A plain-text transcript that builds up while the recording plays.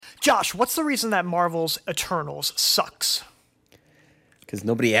Josh, what's the reason that Marvel's Eternals sucks? Because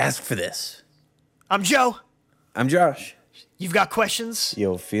nobody asked for this. I'm Joe. I'm Josh. You've got questions?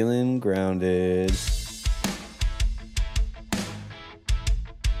 Yo, feeling grounded.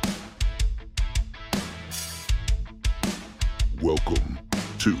 Welcome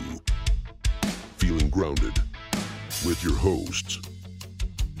to Feeling Grounded with your hosts,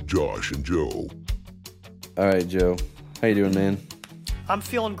 Josh and Joe. All right, Joe. How you doing, man? I'm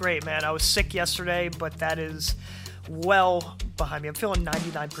feeling great, man. I was sick yesterday, but that is well behind me. I'm feeling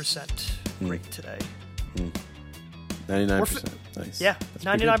 99% great today. 99%. Nice. Yeah, That's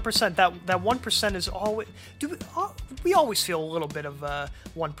pretty 99%. That 1% is always... we always feel a little bit of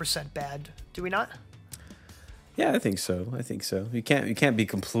 1% bad, do we not? good. Yeah, I think so. You can't be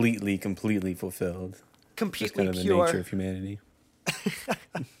completely fulfilled. That's Completely kind of the pure. nature of humanity.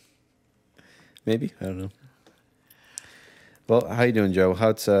 Maybe, I don't know. Well, how you doing, Joe?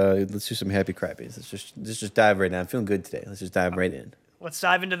 Let's do some happy crappies. Let's just dive right in. I'm feeling good today. Let's just dive right in. Let's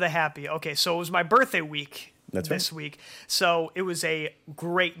dive into the happy. Okay, so it was my birthday week this week. So it was a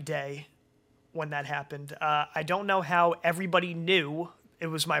great day when that happened. I don't know how everybody knew it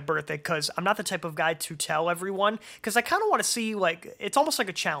was my birthday because I'm not the type of guy to tell everyone because I kind of want to see, like, it's almost like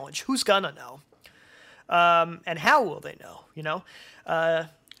a challenge. Who's gonna know? And how will they know, you know?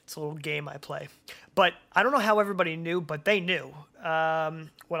 It's a little game I play. But I don't know how everybody knew, but they knew.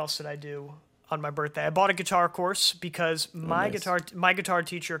 What else did I do on my birthday? I bought a guitar course because my guitar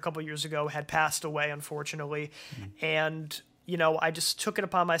teacher a couple years ago had passed away, unfortunately. And, you know, I just took it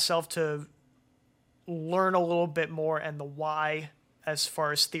upon myself to learn a little bit more and the why as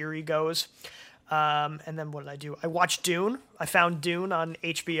far as theory goes. And then what did I do? I watched Dune. I found Dune on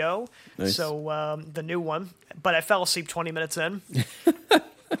HBO. Nice. So the new one. But I fell asleep 20 minutes in.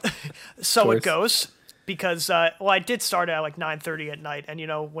 So it goes. Because, I did start at like 9:30 at night. And, you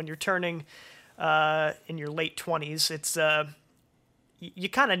know, when you're turning in your late 20s, it's you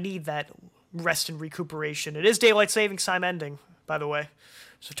kind of need that rest and recuperation. It is daylight savings time ending, by the way.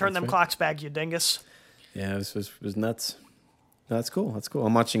 So turn them clocks back, you dingus. Yeah, it was nuts. No, that's cool.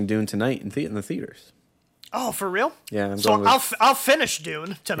 I'm watching Dune tonight in the theaters. Oh, for real? Yeah, I'll finish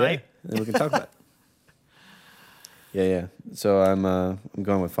Dune tonight. Yeah, and we can talk about it. Yeah. So I'm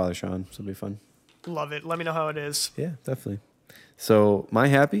going with Father Sean, so it'll be fun. Love it. Let me know how it is. Yeah, definitely. So my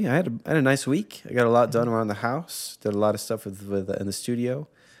happy, I had a nice week. I got a lot done around the house. Did a lot of stuff with in the studio.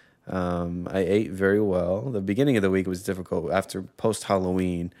 I ate very well. The beginning of the week was difficult. After post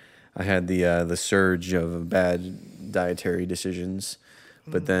Halloween, I had the surge of bad dietary decisions.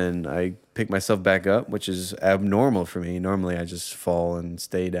 But then I picked myself back up, which is abnormal for me. Normally, I just fall and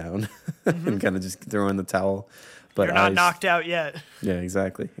stay down and kind of just throw in the towel. But you're not knocked out yet. Yeah,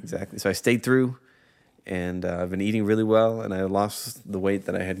 exactly. So I stayed through, and I've been eating really well, and I lost the weight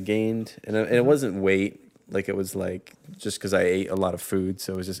that I had gained. And it wasn't weight, like it was like just because I ate a lot of food,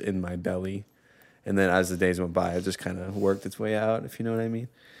 so it was just in my belly. And then as the days went by, it just kind of worked its way out, if you know what I mean.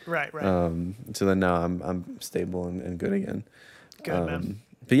 Right. So then now I'm stable and good again. Good, man.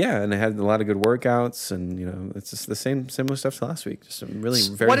 But yeah, and I had a lot of good workouts, and you know, it's just the similar stuff to last week. Just really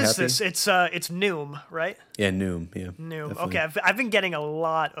very What happy. is this? It's Noom, right? Yeah, Noom. Yeah, Noom. definitely. Okay, I've been getting a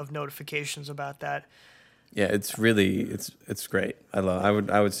lot of notifications about that. Yeah, it's really it's great. I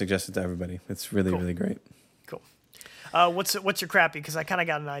would suggest it to everybody. It's really really great. Cool. What's your crappy? Because I kind of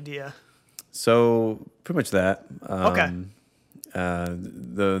got an idea. So pretty much that. Okay.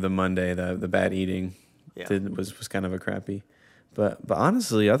 The Monday, the bad eating, was kind of a crappy. But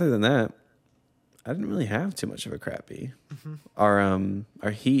honestly, other than that, I didn't really have too much of a crappy. Mm-hmm.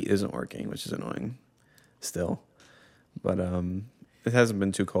 Our heat isn't working, which is annoying, still. But it hasn't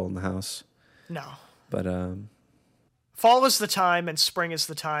been too cold in the house. No. But fall is the time, and spring is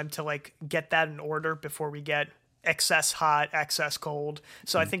the time to like get that in order before we get excess hot, excess cold.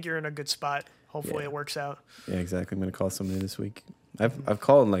 So I think you're in a good spot. Hopefully it works out. Yeah, exactly. I'm gonna call somebody this week. I've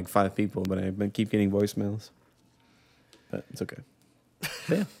called like 5 people, but I keep getting voicemails. But it's okay.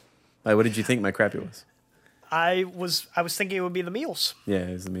 But yeah. Right, what did you think my crappy was? I was thinking it would be the meals. Yeah,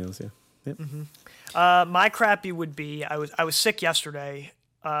 it was the meals. Yeah. Yep. Mm-hmm. My crappy would be I was sick yesterday.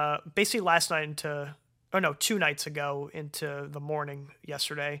 Basically last night into 2 nights ago into the morning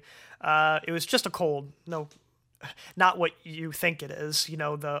yesterday. It was just a cold. No, not what you think it is. You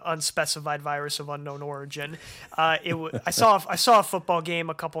know, the unspecified virus of unknown origin. I saw a football game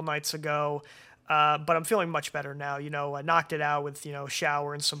a couple nights ago. But I'm feeling much better now. You know, I knocked it out with, a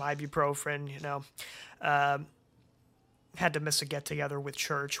shower and some ibuprofen, had to miss a get together with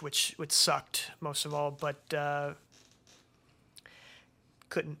church, which sucked most of all, but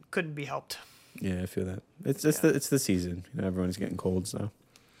couldn't be helped. Yeah, I feel that. It's the season. Everyone's getting colds now.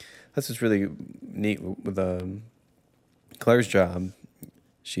 That's what's really neat with Claire's job.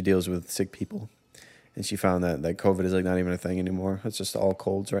 She deals with sick people, and she found that COVID is like not even a thing anymore. It's just all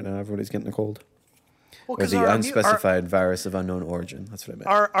colds right now. Everybody's getting a cold. Well, or the unspecified virus of unknown origin. That's what I meant.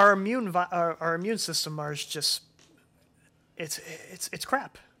 Our immune system is just it's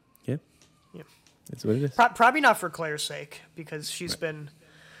crap. Yeah. Yeah. That's what it is. Probably not for Claire's sake, because she's been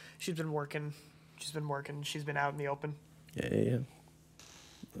working. She's been out in the open. Yeah.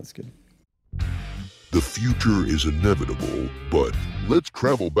 That's good. The future is inevitable, but let's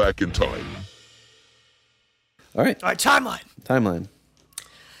travel back in time. All right, timeline.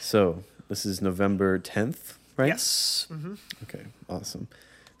 So this is November 10th, right? Yes. Mm-hmm. Okay, awesome.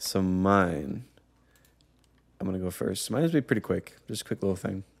 So mine, I'm going to go first. Mine is be pretty quick. Just a quick little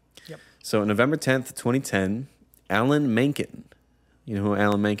thing. Yep. So November 10th, 2010, Alan Menken. You know who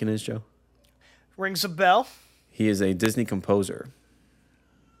Alan Menken is, Joe? Rings a bell. He is a Disney composer.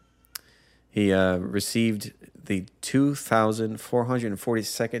 He received the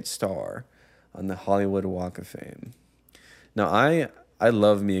 2,442nd star on the Hollywood Walk of Fame. Now, I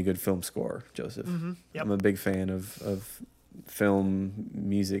love me a good film score, Joseph. Mm-hmm. Yep. I'm a big fan of film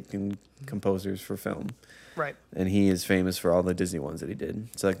music and composers for film. Right. And he is famous for all the Disney ones that he did.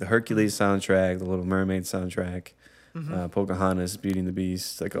 So like the Hercules soundtrack, the Little Mermaid soundtrack, Pocahontas, Beauty and the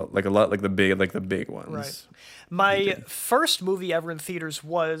Beast, like a lot like the big ones. Right. My first movie ever in theaters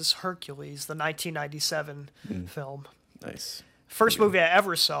was Hercules, the 1997 film. Nice. First movie I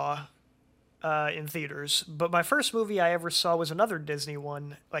ever saw in theaters, but my first movie I ever saw was another Disney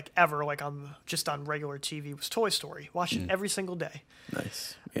one, like on regular TV, was Toy Story. Watched it every single day.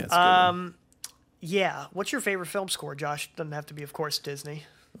 Nice. Yeah. It's good. Yeah. What's your favorite film score, Josh? Doesn't have to be, of course, Disney.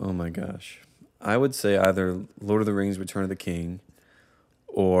 Oh my gosh. I would say either Lord of the Rings, Return of the King,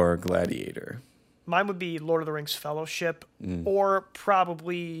 or Gladiator. Mine would be Lord of the Rings Fellowship, or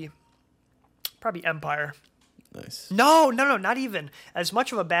probably Empire. Nice. No, not even. As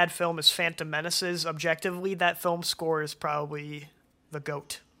much of a bad film as Phantom Menace is, objectively, that film score is probably the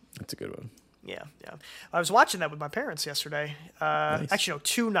GOAT. That's a good one. Yeah. I was watching that with my parents yesterday. Nice. Actually, no,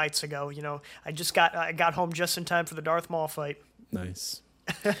 2 nights ago. I got home just in time for the Darth Maul fight. Nice.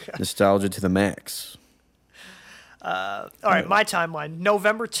 Nostalgia to the max. All right, my timeline.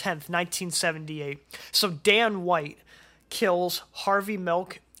 November 10th, 1978. So Dan White kills Harvey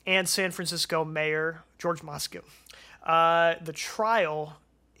Milk and San Francisco Mayor George Moscone. The trial,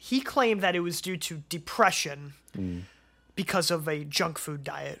 he claimed that it was due to depression because of a junk food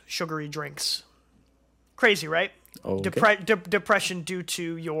diet, sugary drinks. Crazy, right? Okay. Depression due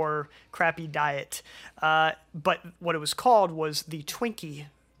to your crappy diet. But what it was called was the Twinkie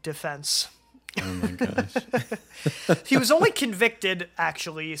defense. Oh my gosh. He was only convicted,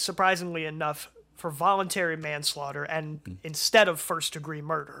 actually, surprisingly enough, for voluntary manslaughter and instead of first-degree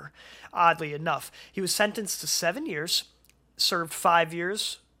murder, oddly enough. He was sentenced to 7 years, served 5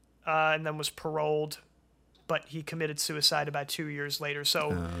 years, and then was paroled, but he committed suicide about 2 years later.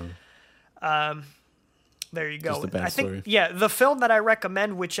 So there you go. Just a bad story. The film that I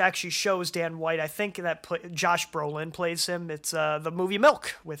recommend, which actually shows Dan White, I think that Josh Brolin plays him. It's the movie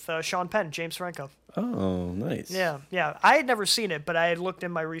Milk with Sean Penn, James Franco. Oh, nice. Yeah. I had never seen it, but I had looked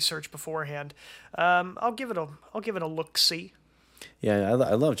in my research beforehand. I'll give it a look. See. Yeah, I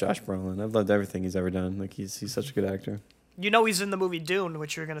love Josh Brolin. I've loved everything he's ever done. Like he's such a good actor. He's in the movie Dune,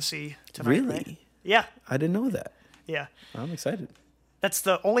 which you're gonna see tonight. Really? Right? Yeah. I didn't know that. Yeah. I'm excited. That's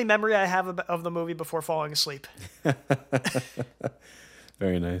the only memory I have of the movie before falling asleep.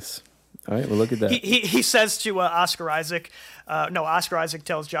 Very nice. All right, well, look at that. He says to Oscar Isaac, Oscar Isaac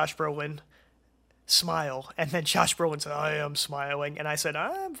tells Josh Brolin, smile. And then Josh Brolin said, I am smiling. And I said,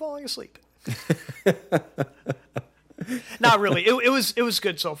 I'm falling asleep. Not really. It was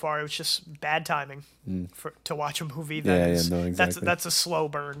good so far. It was just bad timing to watch a movie exactly. That's a slow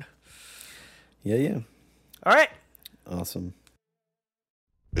burn. Yeah. All right. Awesome.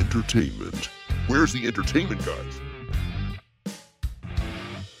 Entertainment. Where's the entertainment, guys?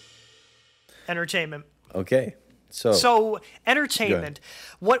 Entertainment. Okay. So entertainment.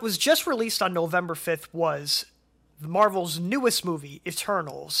 What was just released on November 5th was Marvel's newest movie,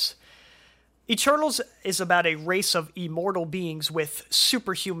 Eternals. Eternals is about a race of immortal beings with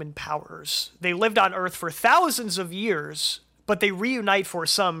superhuman powers. They lived on Earth for thousands of years, but they reunite for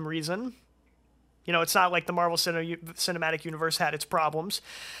some reason. It's not like the Marvel Cinematic Universe had its problems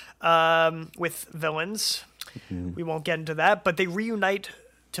with villains. Mm-hmm. We won't get into that, but they reunite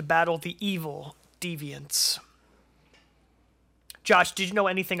to battle the evil deviants. Josh, did you know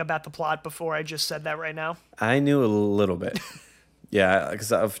anything about the plot before I just said that right now? I knew a little bit. Yeah,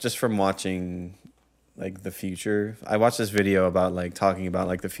 because just from watching like the future. I watched this video about like talking about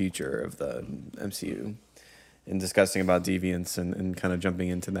like the future of the MCU and discussing about deviants and kind of jumping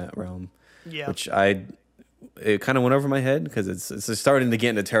into that realm. Yeah. Which it kind of went over my head because it's starting to get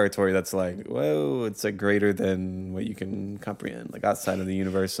into territory that's like, whoa, it's like greater than what you can comprehend, like outside of the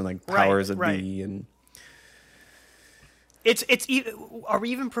universe and like powers that be. And are we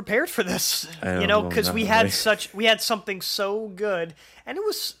even prepared for this? I don't know, because we had something so good, and it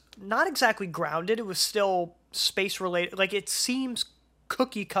was not exactly grounded. It was still space related. Like, it seems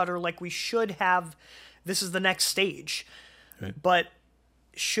cookie cutter, like we should have, this is the next stage. Right. But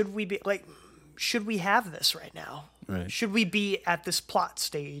should we have this right now? Right. Should we be at this plot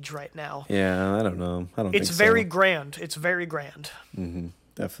stage right now? Yeah, I don't know. I don't think so. It's very grand. It's very grand. Mm-hmm.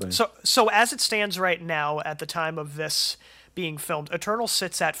 Definitely. So as it stands right now, at the time of this being filmed, Eternal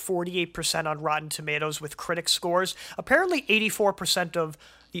sits at 48% on Rotten Tomatoes with critic scores. Apparently 84% of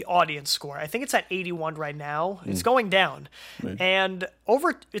the audience score. I think it's at 81 right now. It's going down. Right. And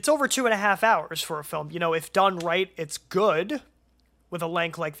it's over 2.5 hours for a film. If done right, it's good with a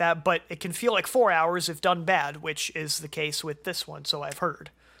length like that, but it can feel like 4 hours if done bad, which is the case with this one, so I've heard.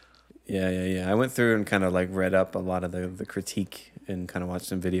 Yeah. I went through and kind of like read up a lot of the critique and kind of watched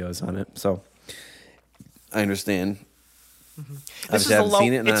some videos on it. So I understand. Mm-hmm. Obviously, I haven't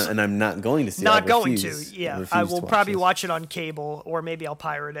seen it, and I'm not going to see it. Not going to, yeah. I will probably watch it on cable, or maybe I'll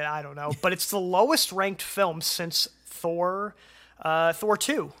pirate it. I don't know. But it's the lowest ranked film since Thor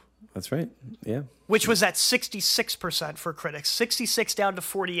 2. That's right, yeah. Which was at 66% for critics. 66 down to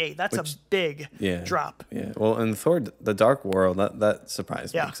 48. That's a big drop. Yeah, well, and Thor, The Dark World, that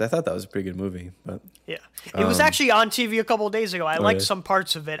surprised me, because I thought that was a pretty good movie. But yeah, it was actually on TV a couple of days ago. I liked some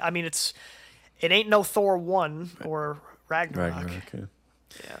parts of it. I mean, it ain't no Thor 1 or Ragnarok.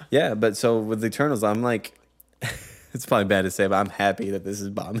 Yeah, but so with the Eternals, I'm like, it's probably bad to say, but I'm happy that this is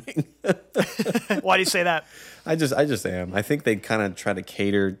bombing. Why do you say that? I just am. I think they kind of try to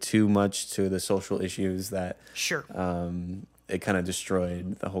cater too much to the social issues that it kind of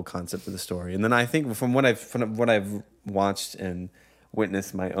destroyed the whole concept of the story. And then I think from what I've watched and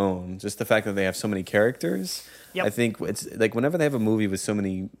witnessed my own, just the fact that they have so many characters, I think it's like whenever they have a movie with so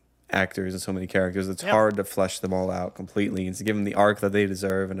many actors and so many characters, it's hard to flesh them all out completely and to give them the arc that they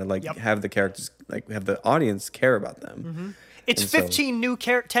deserve and to like have the characters, like have the audience care about them. Mm-hmm. It's 10 to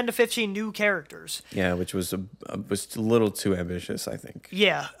 15 new characters. Yeah, which was a little too ambitious, I think.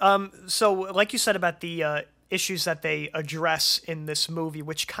 Yeah. So like you said about the issues that they address in this movie,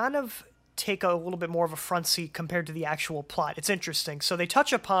 which kind of take a little bit more of a front seat compared to the actual plot. It's interesting. So they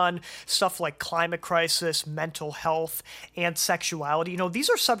touch upon stuff like climate crisis, mental health, and sexuality. These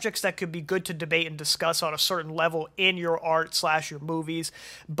are subjects that could be good to debate and discuss on a certain level in your art / your movies,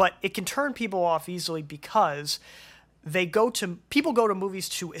 but it can turn people off easily because people go to movies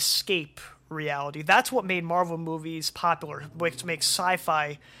to escape reality. That's what made Marvel movies popular, which makes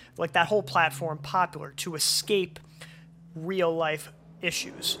sci-fi, like that whole platform, popular, to escape real life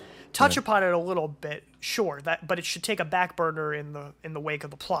issues. Touch upon it a little bit, sure, but it should take a back burner in the wake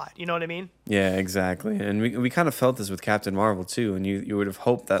of the plot. You know what I mean? Yeah, exactly. And we kind of felt this with Captain Marvel too. And you would have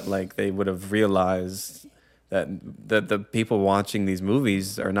hoped that like they would have realized that the people watching these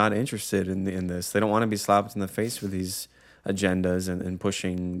movies are not interested in this. They don't want to be slapped in the face with these agendas and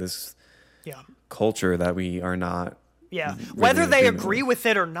pushing this culture that we are not. Yeah, whether they agree with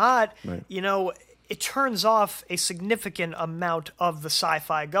it or not, it turns off a significant amount of the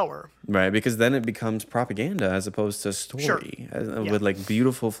sci-fi goer. Right, because then it becomes propaganda as opposed to story. With like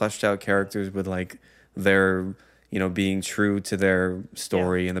beautiful fleshed out characters with like their, being true to their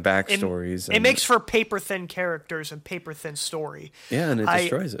story and the backstories. It makes for paper thin characters and paper thin story. Yeah, and it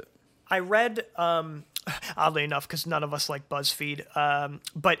destroys it. I read, oddly enough, because none of us like BuzzFeed,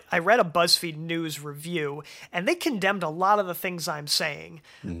 but I read a BuzzFeed News review, and they condemned a lot of the things I'm saying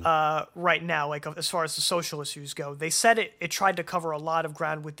right now, like as far as the social issues go. They said it tried to cover a lot of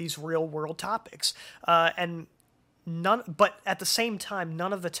ground with these real-world topics, but at the same time,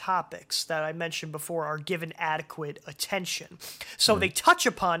 none of the topics that I mentioned before are given adequate attention. So they touch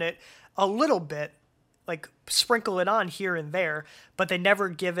upon it a little bit, like sprinkle it on here and there, but they never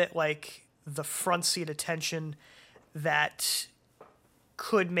give it like the front seat attention that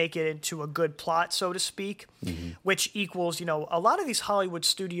could make it into a good plot, so to speak, which equals, a lot of these Hollywood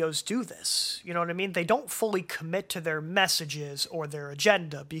studios do this. You know what I mean? They don't fully commit to their messages or their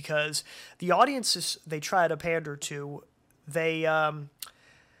agenda because the audiences they try to pander to, they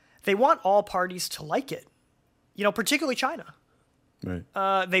want all parties to like it, particularly China. Right.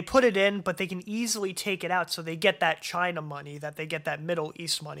 They put it in, but they can easily take it out, so they get that China money, that they get that Middle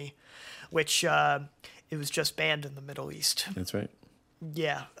East money, which it was just banned in the Middle East. That's right.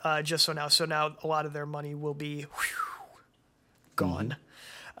 Yeah, just so now a lot of their money will be gone.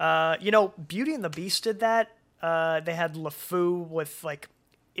 Beauty and the Beast did that. They had LeFou with like,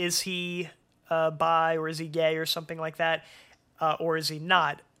 is he bi or is he gay or something like that, or is he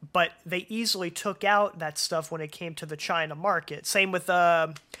not? But they easily took out that stuff when it came to the China market. Same with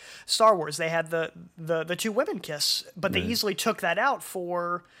Star Wars. They had the two women kiss, but they easily took that out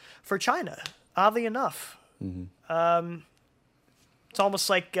for China. Oddly enough, it's almost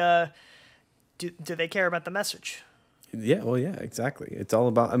like do they care about the message? Yeah, well, yeah, exactly. It's all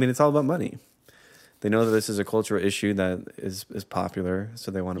about money. They know that this is a cultural issue that is popular,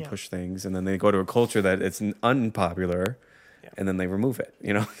 so they want to push things, and then they go to a culture that it's unpopular, and then they remove it.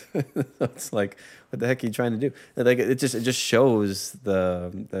 It's like, what the heck are you trying to do? Like it just shows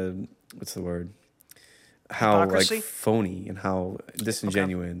the what's the word? How hypocrisy? Like phony and how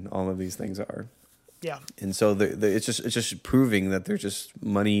disingenuous all of these things are. Yeah. And so it's just proving that they're just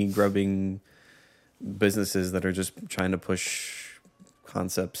money grubbing businesses that are just trying to push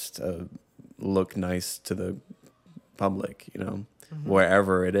concepts to look nice to the public,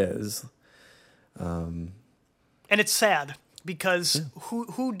 wherever it is. And it's sad because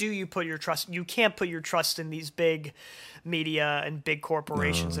who do you put your trust? You can't put your trust in these big media and big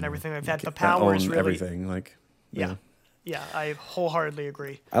corporations and everything like that. The power is really everything. Like yeah, I wholeheartedly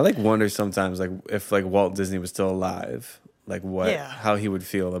agree. I wonder sometimes if Walt Disney was still alive, how he would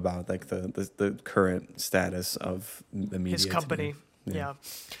feel about the current status of the media. His company. Today. Yeah.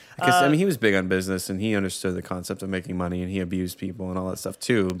 Because he was big on business and he understood the concept of making money and he abused people and all that stuff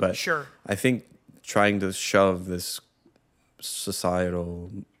too. But sure. I think trying to shove this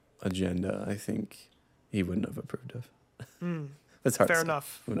societal agenda, I think he wouldn't have approved of. That's hard. Fair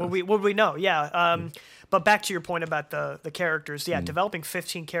enough. Would we know? Yeah. But back to your point about the characters. Yeah, developing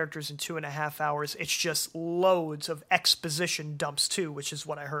 15 characters in 2.5 hours. It's just loads of exposition dumps too, which is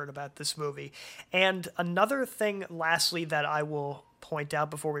what I heard about this movie. And another thing, lastly, that I will point out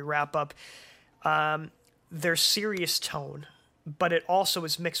before we wrap up, their serious tone, but it also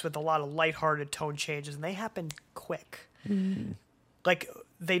is mixed with a lot of lighthearted tone changes, and they happen quick. Like,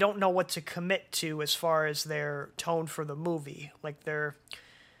 they don't know what to commit to as far as their tone for the movie. Like, they're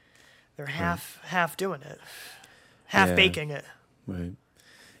half doing it, half baking it. Right.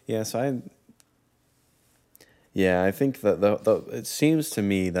 Yeah. So I think that it seems to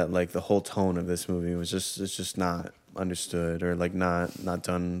me that the whole tone of this movie was just not understood or not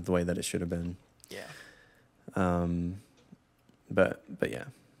done the way that it should have been. Yeah. But yeah.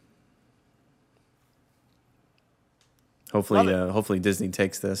 Hopefully Disney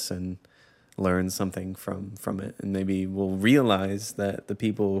takes this and learns something from it, and maybe we'll realize that the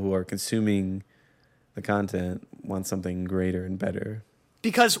people who are consuming the content want something greater and better.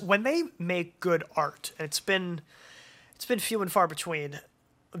 Because when they make good art, and it's been few and far between,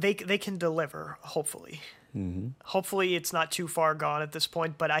 they can deliver. Hopefully, hopefully it's not too far gone at this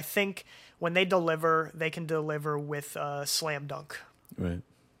point. But I think when they deliver, they can deliver with slam dunk. Right.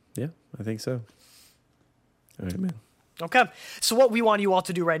 Yeah, I think so. All right, man. Okay, so what we want you all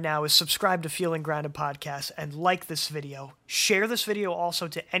to do right now is subscribe to Feeling Grounded Podcast and like this video. Share this video also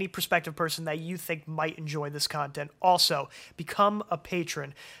to any prospective person that you think might enjoy this content. Also, become a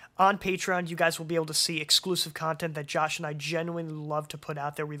patron. On Patreon, you guys will be able to see exclusive content that Josh and I genuinely love to put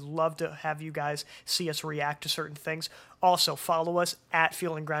out there. We love to have you guys see us react to certain things. Also, follow us at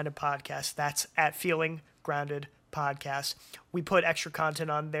Feeling Grounded Podcast. That's at Feeling Grounded Podcast. We put extra content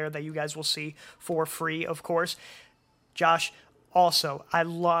on there that you guys will see for free, of course. Josh, also, I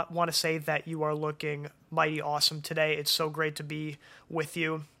want to say that you are looking mighty awesome today. It's so great to be with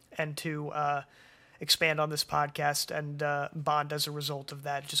you and to expand on this podcast and bond as a result of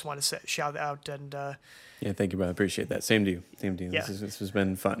that. Just want to shout out and... yeah, thank you, bro. I appreciate that. Same to you. Yeah. This has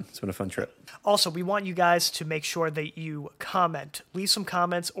been fun. It's been a fun trip. Also, we want you guys to make sure that you comment. Leave some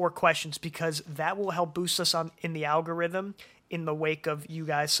comments or questions because that will help boost us in the algorithm in the wake of you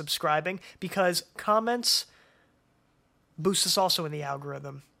guys subscribing, because comments... boost us also in the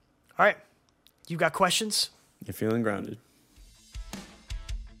algorithm. All right. You got questions? You're feeling grounded.